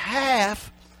on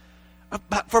behalf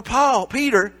for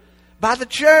Peter, by the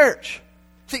church.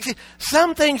 See,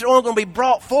 some things are only going to be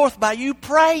brought forth by you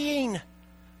praying.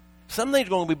 Some things are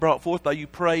going to be brought forth by you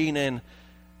praying and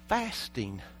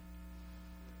fasting.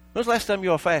 When was the last time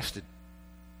you all fasted?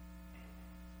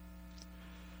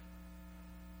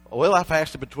 Well, I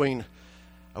fasted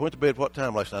I went to bed what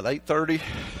time last night? 8:30?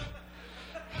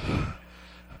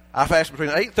 I fasted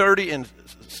between 8:30 and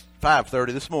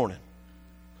 5:30 this morning.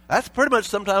 That's pretty much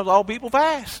sometimes all people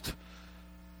fast.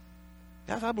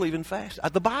 Guys, I believe in fast.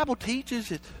 The Bible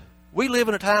teaches it. We live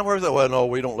in a time where, well, no,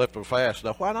 we don't live to fast.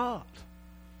 Now, why not?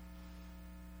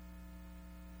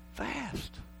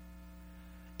 Fast.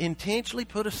 Intentionally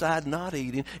put aside not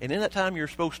eating. And in that time you're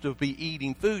supposed to be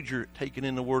eating food, you're taking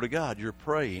in the Word of God. You're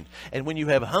praying. And when you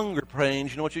have hunger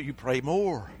pains, you know what you pray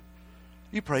more.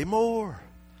 You pray more.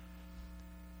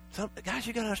 Guys,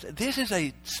 you got to understand, this is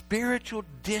a spiritual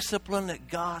discipline that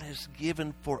God has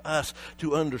given for us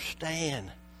to understand.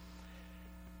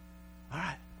 All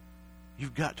right.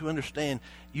 You've got to understand,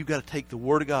 you've got to take the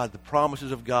Word of God, the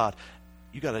promises of God,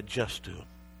 you've got to adjust to them.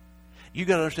 You've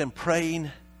got to understand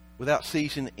praying without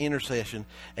ceasing, intercession.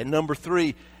 And number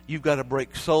 3, you've got to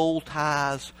break soul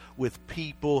ties with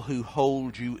people who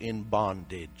hold you in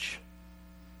bondage.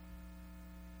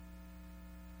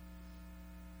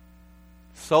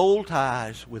 Soul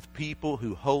ties with people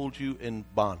who hold you in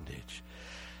bondage.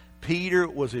 Peter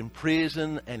was in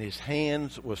prison and his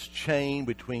hands was chained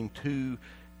between two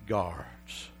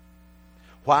guards.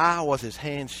 Why was his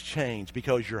hands chained?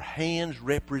 Because your hands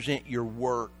represent your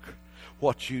work,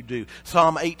 what you do.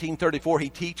 Psalm 18:34, he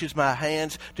teaches my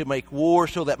hands to make war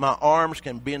so that my arms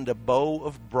can bend a bow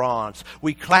of bronze.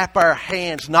 We clap our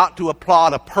hands not to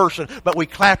applaud a person, but we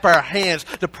clap our hands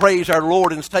to praise our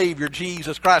Lord and Savior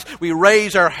Jesus Christ. We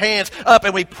raise our hands up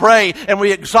and we pray and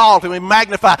we exalt and we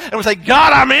magnify and we say,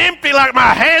 God, I'm empty like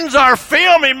my hands are.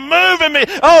 Fill me, moving me.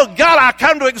 Oh God, I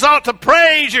come to exalt, to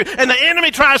praise you. And the enemy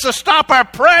tries to stop our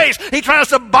praise. He tries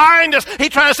to bind us. He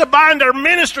tries to bind our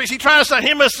ministries. He tries to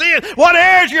hem us in. What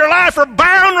areas of your life are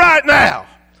bound right now?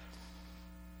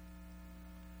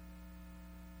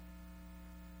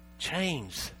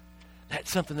 Chains. That's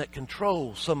something that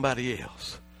controls somebody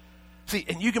else. See,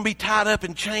 and you can be tied up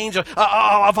in chains of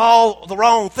all the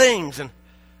wrong things and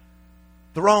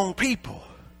the wrong people.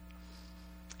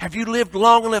 Have you lived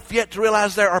long enough yet to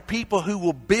realize there are people who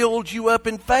will build you up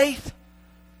in faith,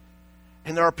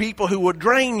 and there are people who will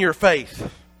drain your faith?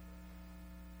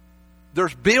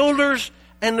 There's builders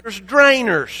and there's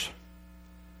drainers.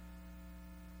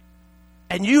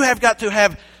 And you have got to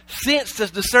have sense to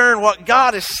discern what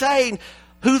God is saying,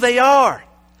 who they are.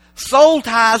 Soul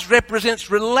ties represents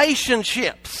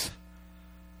relationships.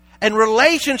 And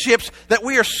relationships that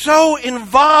we are so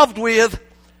involved with,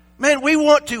 man, we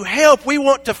want to help, we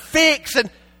want to fix, and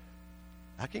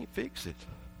I can't fix it.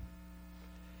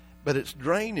 But it's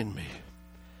draining me.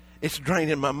 It's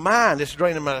draining my mind, it's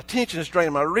draining my attention, it's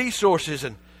draining my resources,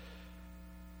 and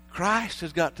Christ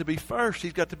has got to be first.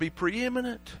 He's got to be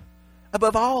preeminent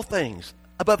above all things,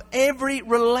 above every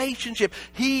relationship.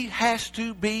 He has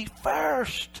to be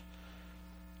first.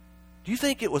 Do you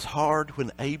think it was hard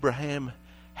when Abraham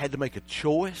had to make a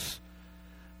choice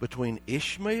between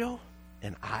Ishmael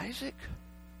and Isaac?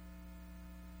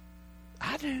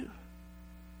 I do.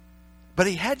 But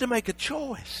he had to make a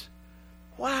choice.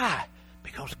 Why?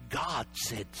 Because God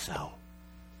said so.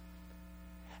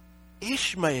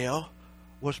 Ishmael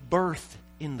was birthed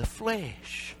in the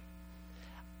flesh.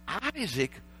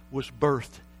 Isaac was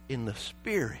birthed in the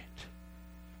spirit.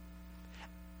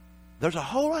 There's a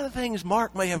whole lot of things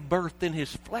Mark may have birthed in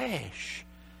his flesh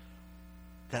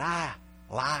that I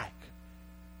like.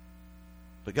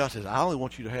 But God says, I only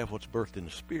want you to have what's birthed in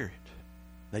the spirit.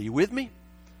 Now, you with me?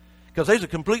 Because there's a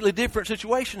completely different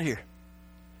situation here.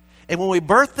 And when we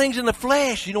birth things in the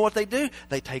flesh, you know what they do?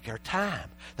 They take our time.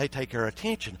 They take our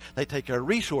attention. They take our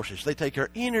resources. They take our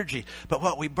energy. But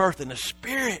what we birth in the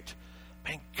Spirit,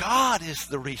 man, God is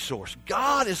the resource.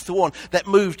 God is the one that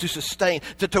moves to sustain,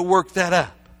 to work that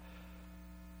up.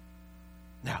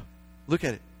 Now, look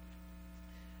at it.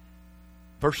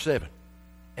 Verse 7.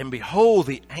 And behold,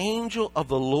 the angel of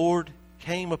the Lord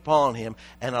came upon him,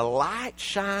 and a light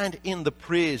shined in the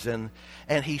prison,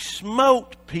 and he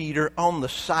smote Peter on the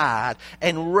side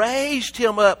and raised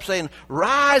him up, saying,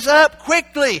 Rise up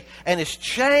quickly. And his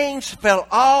chains fell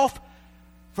off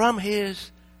from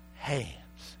his hands.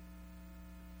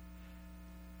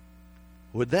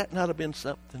 Would that not have been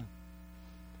something?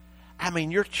 I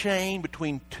mean, you're chained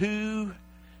between two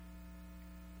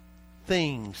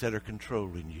things that are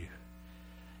controlling you.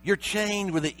 You're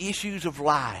chained with the issues of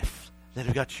life that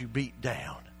have got you beat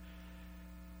down.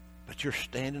 But you're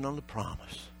standing on the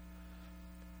promise.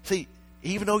 See,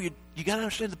 even though you got to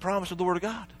understand the promise of the Word of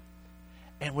God.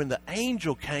 And when the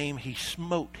angel came, he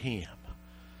smote him.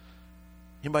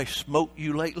 Anybody smote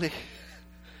you lately?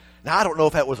 Now, I don't know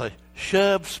if that was a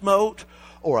shove smote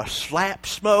or a slap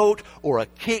smote or a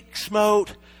kick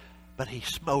smote, but he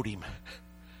smote him.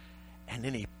 And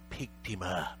then he picked him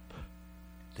up.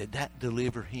 Did that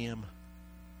deliver him?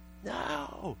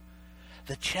 No.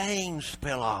 The chains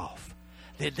fell off.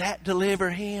 Did that deliver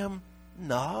him?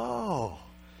 No.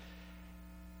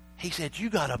 He said, you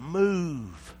got to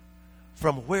move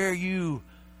from where you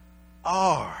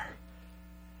are.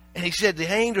 And he said,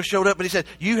 the angel showed up, but he said,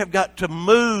 you have got to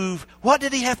move. What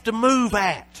did he have to move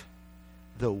at?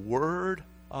 The Word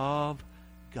of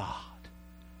God.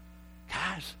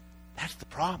 Guys, that's the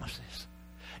promises.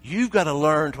 You've got to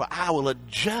learn to, I will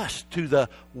adjust to the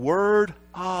Word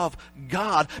of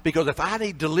God, because if I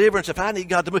need deliverance, if I need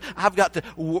God to move, I've got to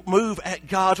move at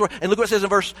God's Word. And look what it says in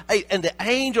verse 8. And the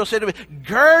angel said to me,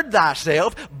 gird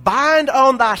thyself, bind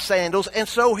on thy sandals. And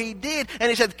so he did. And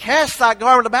he said, cast thy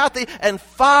garment about thee and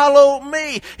follow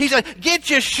me. He said, get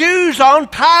your shoes on,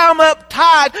 tie them up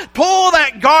tight, pull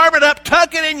that garment up,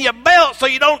 tuck it in your belt so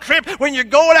you don't trip when you're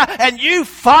going out, and you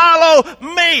follow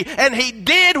me. And he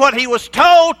did what he was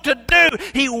told to do.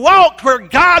 He walked where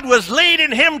God was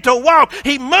leading him to walk.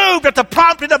 He moved at the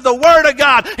prompting of the Word of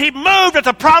God. He moved at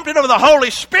the prompting of the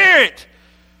Holy Spirit.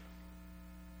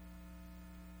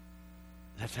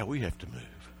 That's how we have to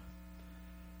move.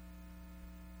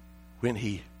 When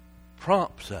He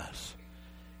prompts us,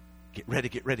 get ready,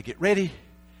 get ready, get ready,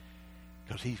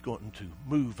 because He's going to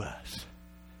move us.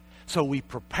 So we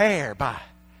prepare by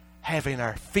having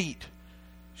our feet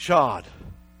shod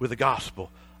with the gospel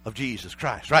of Jesus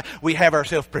Christ, right? We have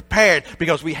ourselves prepared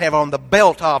because we have on the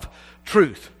belt of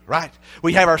truth, right?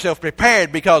 We have ourselves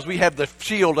prepared because we have the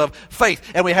shield of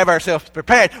faith, and we have ourselves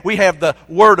prepared. We have the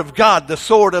Word of God, the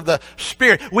sword of the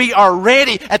Spirit. We are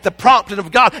ready at the prompting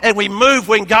of God, and we move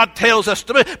when God tells us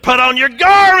to move. Put on your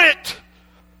garment.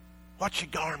 What's your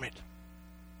garment?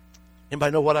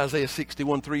 Anybody know what Isaiah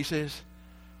 61:3 says?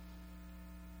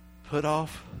 Put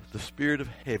off the spirit of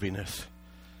heaviness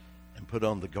and put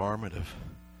on the garment of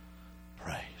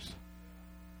praise.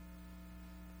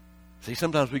 See,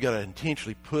 sometimes we got to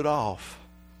intentionally put off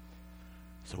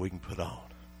so we can put on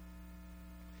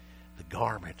the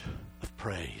garment of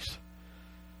praise.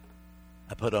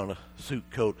 I put on a suit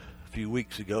coat a few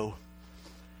weeks ago.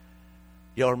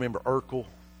 Y'all remember Urkel?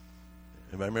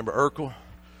 Anybody remember Urkel?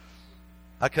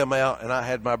 I come out and I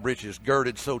had my britches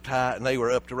girded so tight and they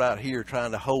were up to right here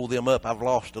trying to hold them up. I've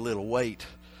lost a little weight.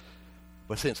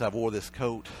 But since I wore this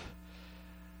coat,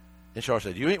 and Char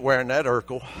said, "You ain't wearing that,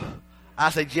 Urkel." I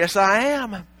said, "Yes, I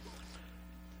am."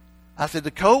 I said,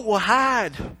 "The coat will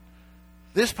hide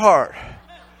this part.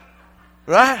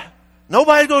 Right?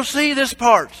 Nobody's going to see this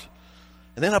part."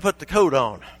 And then I put the coat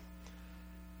on.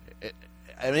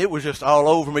 And it was just all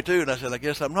over me too. And I said, "I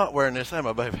guess I'm not wearing this, am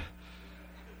I, baby?"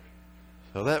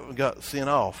 So that one got sent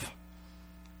off.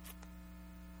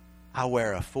 I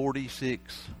wear a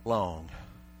 46 long.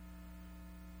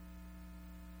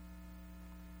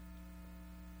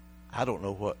 I don't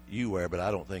know what you wear, but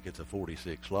I don't think it's a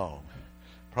 46 long.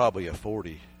 Probably a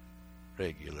 40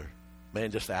 regular.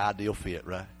 Man, just the ideal fit,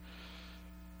 right?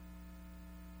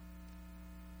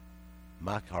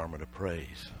 My garment of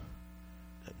praise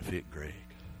doesn't fit Greg.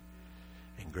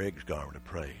 And Greg's garment of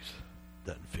praise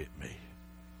doesn't fit me.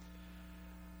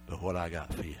 But what I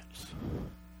got fits.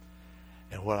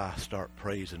 And when I start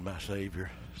praising my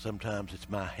Savior, sometimes it's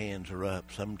my hands are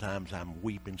up. Sometimes I'm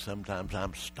weeping. Sometimes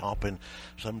I'm stomping.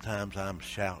 Sometimes I'm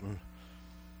shouting.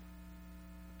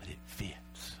 But it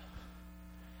fits.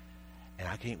 And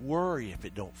I can't worry if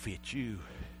it don't fit you,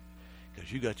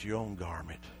 because you got your own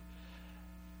garment.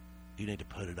 You need to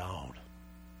put it on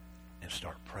and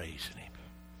start praising Him.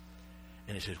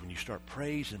 And it says, when you start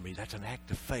praising me, that's an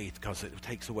act of faith, because it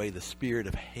takes away the spirit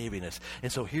of heaviness.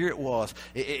 And so here it was.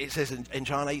 It says in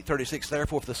John 8:36,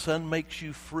 "Therefore, if the Son makes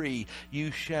you free,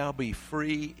 you shall be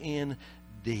free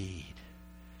indeed."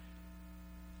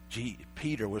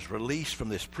 Peter was released from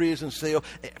this prison cell,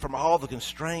 from all the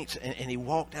constraints, and he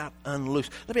walked out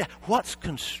unloosed. Let me ask, what's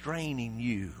constraining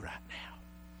you right now?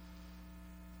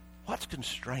 What's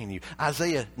constraining you?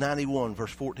 Isaiah 91,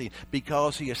 verse 14.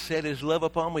 "Because He has set His love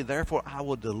upon me, therefore I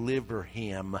will deliver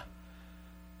Him."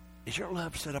 Is your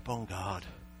love set upon God?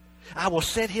 "I will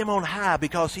set Him on high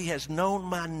because He has known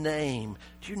my name."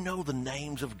 Do you know the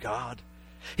names of God?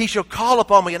 "He shall call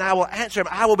upon me and I will answer him.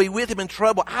 I will be with him in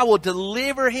trouble. I will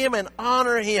deliver him and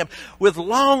honor him. With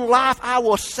long life I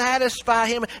will satisfy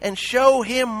him and show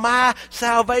him my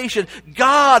salvation."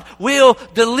 God will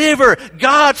deliver.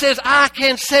 God says, "I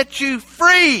can set you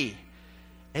free."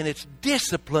 And it's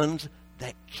disciplines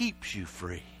that keeps you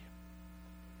free.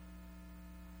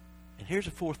 And here's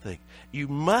the fourth thing. You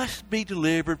must be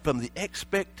delivered from the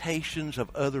expectations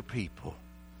of other people.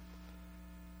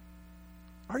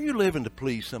 Are you living to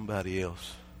please somebody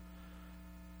else?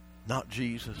 Not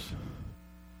Jesus?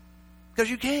 Because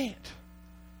you can't.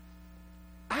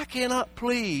 I cannot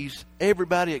please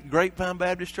everybody at Grapevine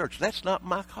Baptist Church. That's not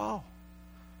my call.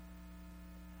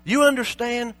 You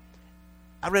understand?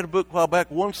 I read a book a while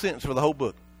back, one sentence for the whole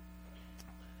book.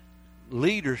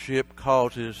 Leadership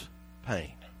causes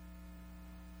pain.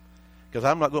 Because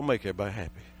I'm not going to make everybody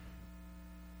happy.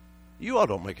 You all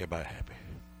don't make everybody happy.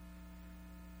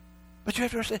 But you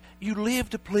have to understand, you live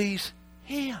to please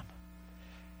Him.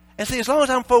 And see, as long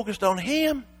as I'm focused on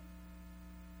Him,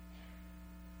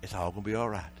 it's all going to be all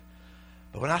right.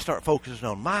 But when I start focusing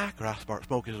on Mike, or I start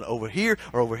focusing over here,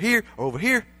 or over here, or over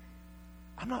here,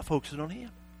 I'm not focusing on Him.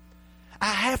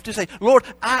 I have to say, "Lord,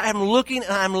 I am looking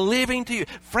and I'm living to You."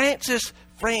 Francis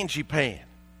Frangipan.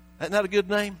 Isn't that a good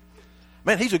name?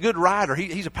 Man, he's a good writer.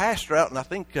 He's a pastor out in, I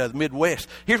think, the Midwest.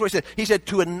 Here's what he said. He said,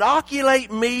 "To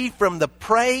inoculate me from the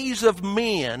praise of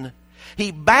men,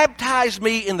 He baptized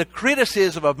me in the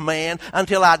criticism of man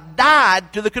until I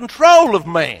died to the control of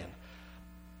man."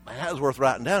 That was worth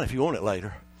writing down if you want it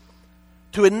later.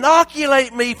 To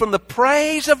inoculate me from the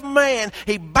praise of man.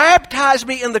 He baptized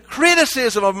me in the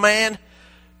criticism of man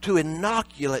to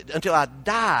inoculate until I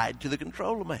died to the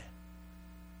control of man.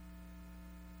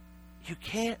 You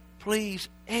can't please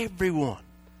everyone.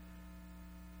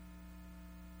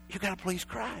 You got to please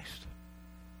Christ.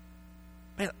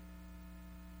 Man,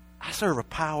 I serve a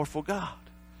powerful God.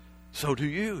 So do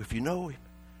you if you know Him.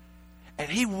 And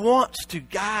He wants to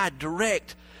guide,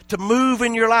 direct, to move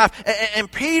in your life.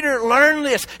 And Peter learned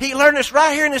this. He learned this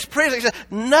right here in this prison. He said,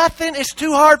 nothing is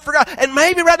too hard for God. And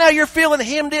maybe right now you're feeling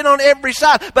hemmed in on every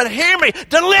side. But hear me,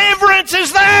 deliverance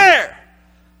is there.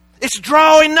 It's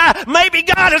drawing nigh. Maybe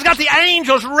God has got the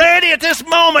angels ready at this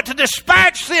moment to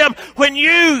dispatch them when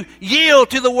you yield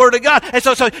to the Word of God. And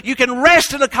so you can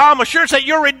rest in the calm assurance that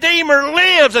your Redeemer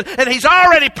lives and He's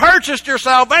already purchased your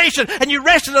salvation. And you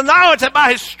rest in the knowledge that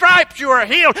by His stripes you are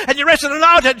healed. And you rest in the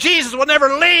knowledge that Jesus will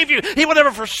never leave you. He will never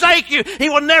forsake you.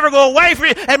 He will never go away from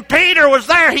you. And Peter was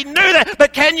there. He knew that.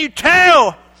 But can you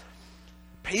tell?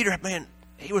 Peter, man,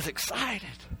 he was excited.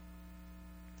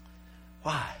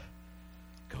 Why?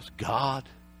 Because God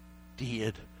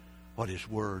did what His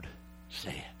Word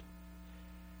said.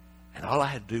 And all I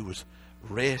had to do was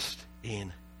rest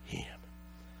in Him.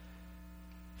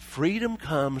 Freedom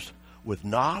comes with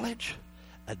knowledge,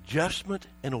 adjustment,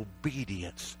 and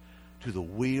obedience to the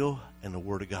will and the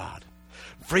Word of God.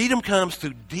 Freedom comes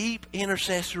through deep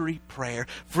intercessory prayer.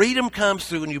 Freedom comes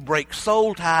through when you break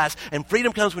soul ties. And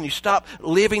freedom comes when you stop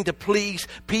living to please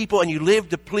people and you live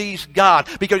to please God.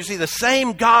 Because you see, the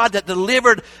same God that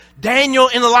delivered Daniel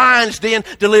in the lion's den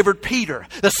delivered Peter.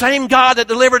 The same God that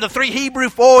delivered the 3 Hebrew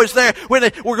boys there when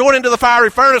they were going into the fiery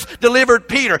furnace delivered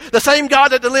Peter. The same God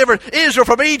that delivered Israel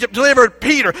from Egypt delivered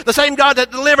Peter. The same God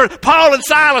that delivered Paul and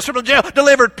Silas from the jail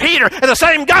delivered Peter. And the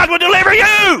same God will deliver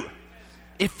you.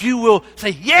 If you will say,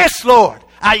 yes, Lord,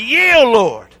 I yield,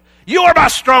 Lord. You are my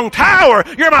strong tower.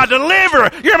 You're my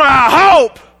deliverer. You're my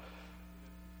hope.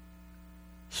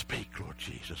 Speak, Lord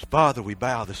Jesus. Father, we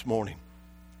bow this morning.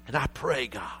 And I pray,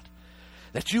 God,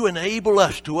 that you enable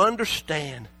us to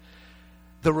understand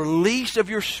the release of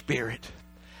your Spirit.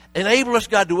 Enable us,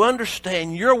 God, to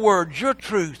understand your word, your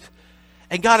truth.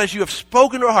 And God, as you have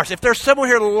spoken to our hearts, if there's someone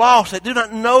here lost that do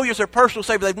not know you as their personal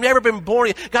Savior, they've never been born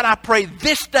again, God, I pray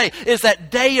this day is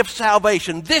that day of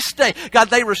salvation. This day, God,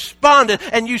 they responded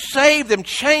and you saved them,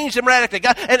 changed them radically.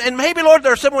 God, and maybe, Lord,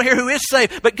 there's someone here who is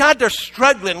saved, but God, they're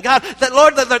struggling. God, that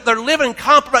Lord, they're living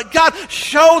compromise. God,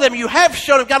 show them. You have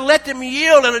shown them. God, let them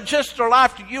yield and adjust their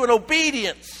life to you in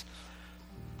obedience.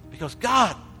 Because,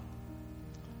 God,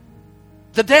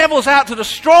 the devil's out to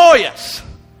destroy us.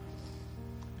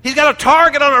 He's got a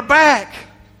target on our back.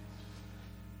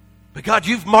 But God,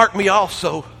 you've marked me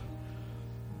also.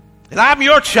 And I'm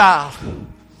your child.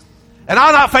 And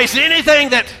I'll not face anything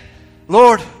that,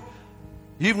 Lord,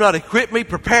 you've not equipped me,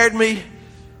 prepared me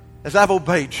as I've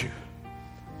obeyed you.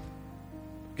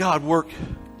 God, work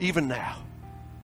even now.